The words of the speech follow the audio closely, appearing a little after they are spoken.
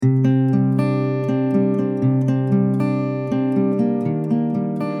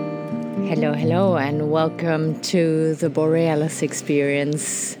Hello, and welcome to the Borealis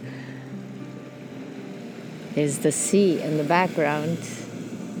experience. There's the sea in the background.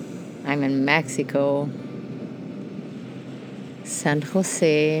 I'm in Mexico, San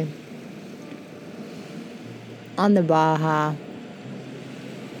Jose, on the Baja.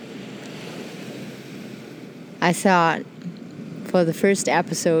 I thought for the first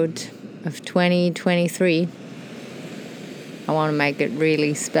episode of 2023, I want to make it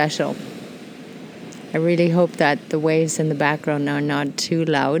really special. I really hope that the waves in the background are not too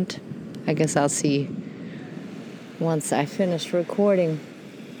loud. I guess I'll see once I finish recording.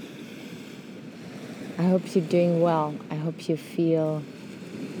 I hope you're doing well. I hope you feel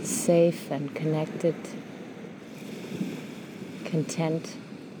safe and connected, content.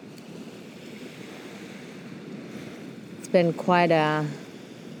 It's been quite an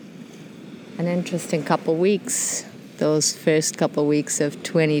interesting couple weeks, those first couple weeks of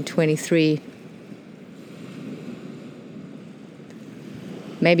 2023.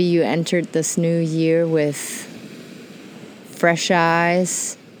 Maybe you entered this new year with fresh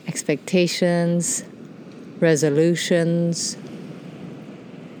eyes, expectations, resolutions,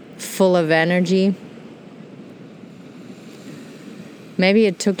 full of energy. Maybe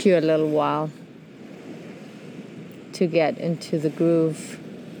it took you a little while to get into the groove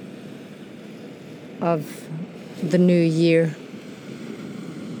of the new year.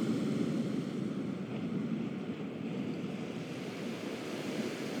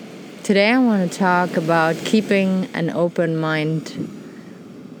 Today I want to talk about keeping an open mind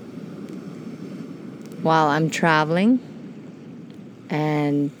while I'm traveling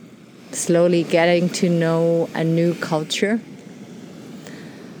and slowly getting to know a new culture.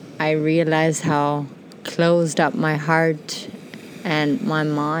 I realize how closed up my heart and my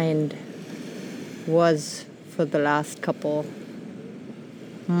mind was for the last couple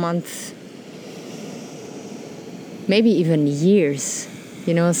months, maybe even years.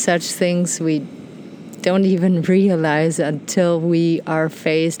 Such things we don't even realize until we are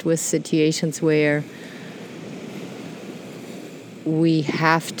faced with situations where we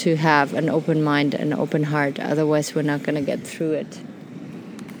have to have an open mind, an open heart. Otherwise, we're not going to get through it.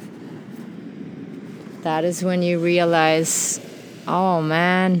 That is when you realize, oh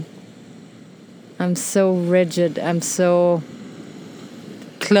man, I'm so rigid. I'm so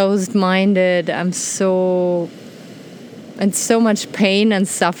closed-minded. I'm so in so much pain and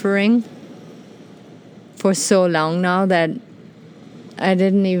suffering for so long now that I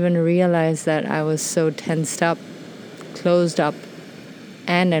didn't even realize that I was so tensed up, closed up,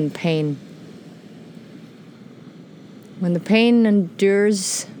 and in pain. When the pain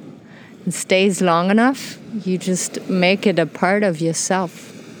endures and stays long enough, you just make it a part of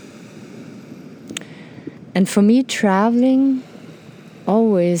yourself. And for me, traveling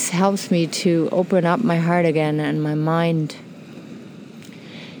always helps me to open up my heart again and my mind.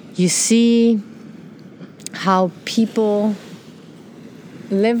 You see how people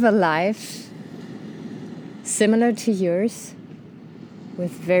live a life similar to yours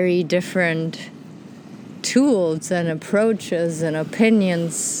with very different tools and approaches and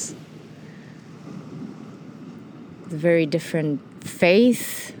opinions, very different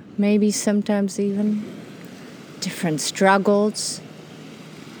faith, maybe sometimes even different struggles.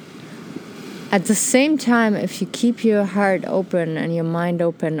 At the same time, if you keep your heart open and your mind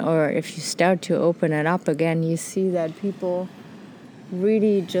open, or if you start to open it up again, you see that people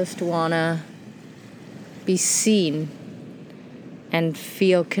really just want to be seen and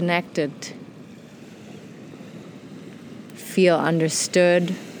feel connected, feel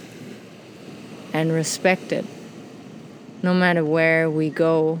understood and respected. No matter where we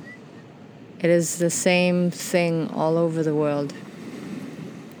go, it is the same thing all over the world.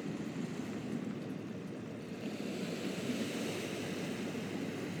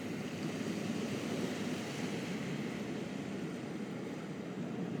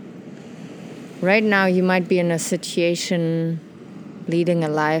 Right now, you might be in a situation leading a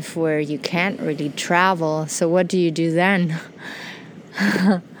life where you can't really travel. So what do you do then?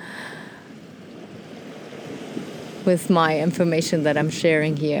 With my information that I'm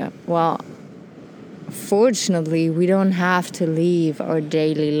sharing here. Well, fortunately, we don't have to leave our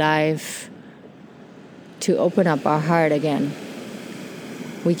daily life to open up our heart again.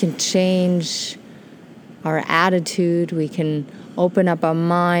 We can change our attitude. We can open up our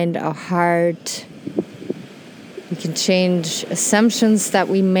mind, our heart. We can change assumptions that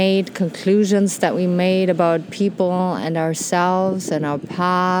we made, conclusions that we made about people and ourselves and our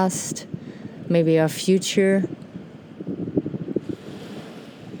past, maybe our future.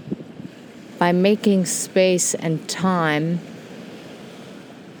 By making space and time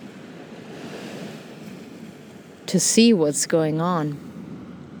to see what's going on.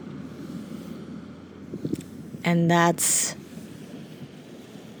 And that's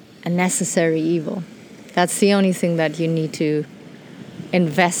a necessary evil. That's the only thing that you need to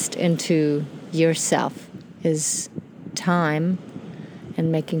invest into yourself, is time and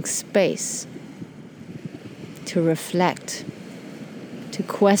making space to reflect, to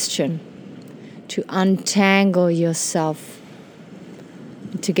question, to untangle yourself,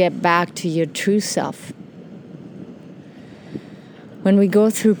 to get back to your true self. When we go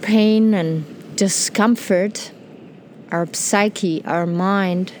through pain and discomfort, our psyche, our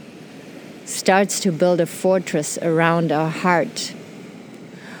mind, starts to build a fortress around our heart.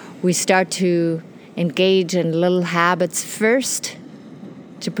 We start to engage in little habits first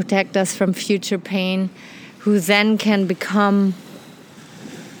to protect us from future pain, who then can become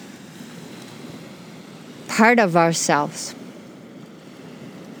part of ourselves.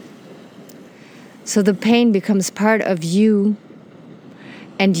 So the pain becomes part of you,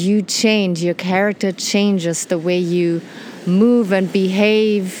 and you change. Your character changes. The way you move and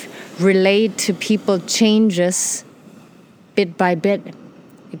behave, relate to people changes bit by bit.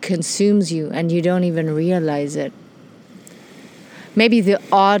 It consumes you and you don't even realize it. Maybe the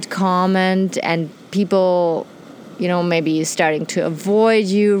odd comment and people, maybe starting to avoid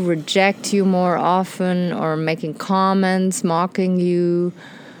you, reject you more often, or making comments, mocking you.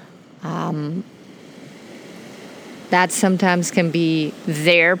 That sometimes can be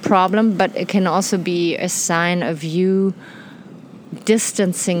their problem, but it can also be a sign of you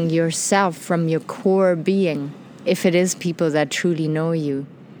distancing yourself from your core being, if it is people that truly know you.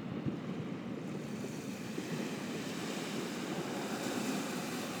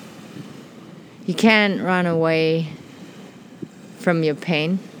 You can't run away from your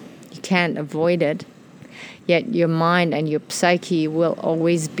pain. You can't avoid it. Yet your mind and your psyche will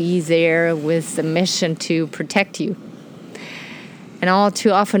always be there with the mission to protect you. And all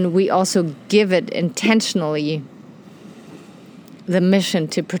too often we also give it intentionally the mission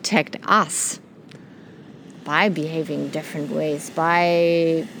to protect us by behaving different ways,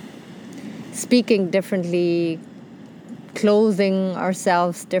 by speaking differently, clothing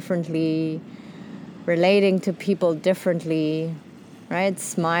ourselves differently, relating to people differently, right?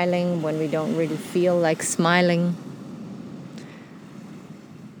 Smiling when we don't really feel like smiling.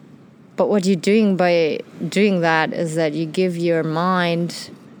 But what you're doing by doing that is that you give your mind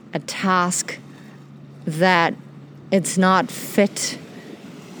a task that it's not fit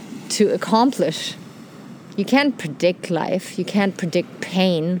to accomplish. You can't predict life. You can't predict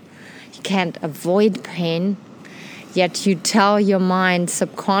pain. You can't avoid pain. Yet you tell your mind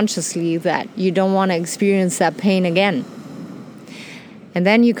subconsciously that you don't want to experience that pain again. And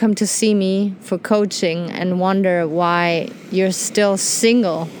then you come to see me for coaching and wonder why you're still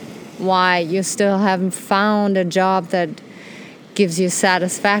single, why you still haven't found a job that gives you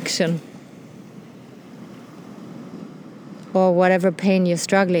satisfaction, or whatever pain you're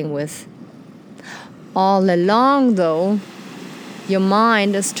struggling with. All along, though, your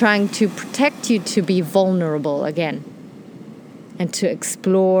mind is trying to protect you to be vulnerable again and to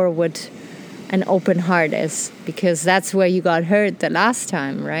explore what an open heart is, because that's where you got hurt the last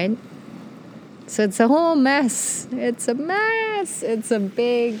time, right? So it's a whole mess. It's a mess. It's a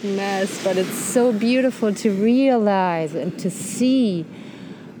big mess, but it's so beautiful to realize and to see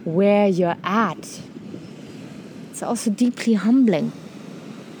where you're at. It's also deeply humbling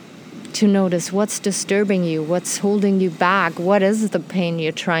to notice what's disturbing you, what's holding you back, what is the pain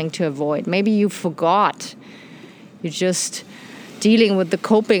you're trying to avoid. Maybe you forgot. You're just dealing with the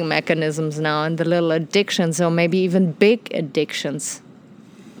coping mechanisms now and the little addictions, or maybe even big addictions.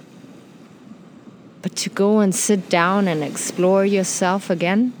 But to go and sit down and explore yourself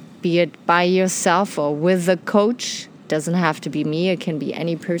again, be it by yourself or with a coach, doesn't have to be me, it can be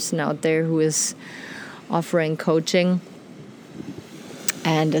any person out there who is offering coaching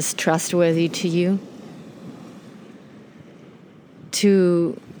and is trustworthy to you,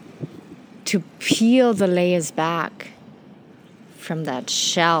 to peel the layers back from that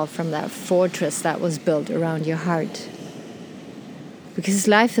shell, from that fortress that was built around your heart. Because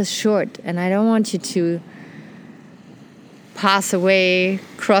life is short, and I don't want you to pass away,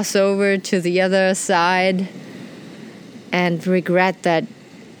 cross over to the other side, and regret that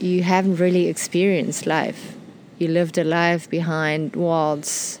you haven't really experienced life. You lived a life behind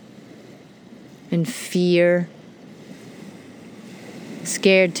walls, in fear,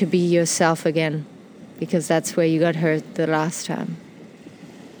 scared to be yourself again, because that's where you got hurt the last time.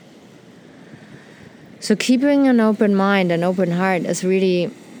 So keeping an open mind, an open heart is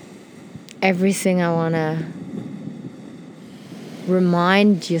really everything I want to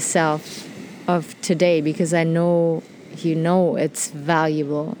remind yourself of today, because I know it's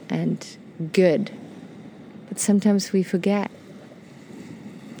valuable and good. But sometimes we forget.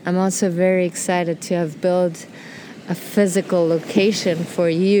 I'm also very excited to have built a physical location for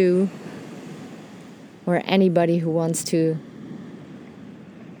you or anybody who wants to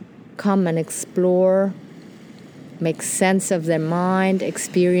come and explore, make sense of their mind,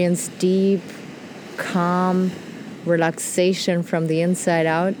 experience deep, calm relaxation from the inside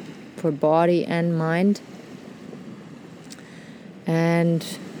out for body and mind. And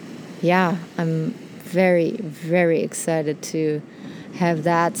yeah, I'm very, very excited to have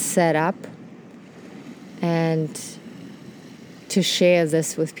that set up and to share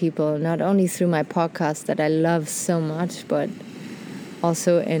this with people, not only through my podcast that I love so much, but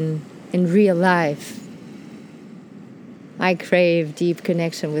also in real life. I crave deep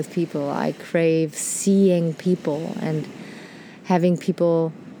connection with people. I crave seeing people and having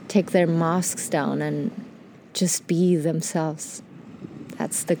people take their masks down and just be themselves.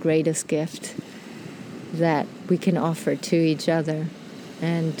 That's the greatest gift that we can offer to each other.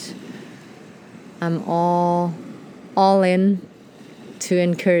 And I'm all in to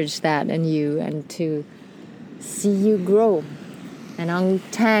encourage that in you and to see you grow and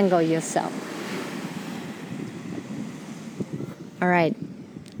untangle yourself. All right,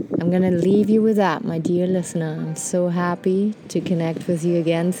 I'm going to leave you with that, my dear listener. I'm so happy to connect with you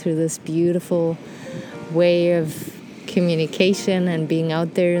again through this beautiful way of communication and being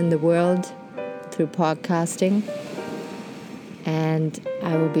out there in the world through podcasting. And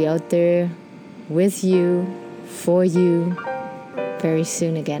I will be out there with you, for you, very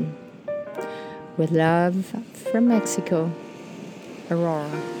soon again. With love from Mexico, Aurora.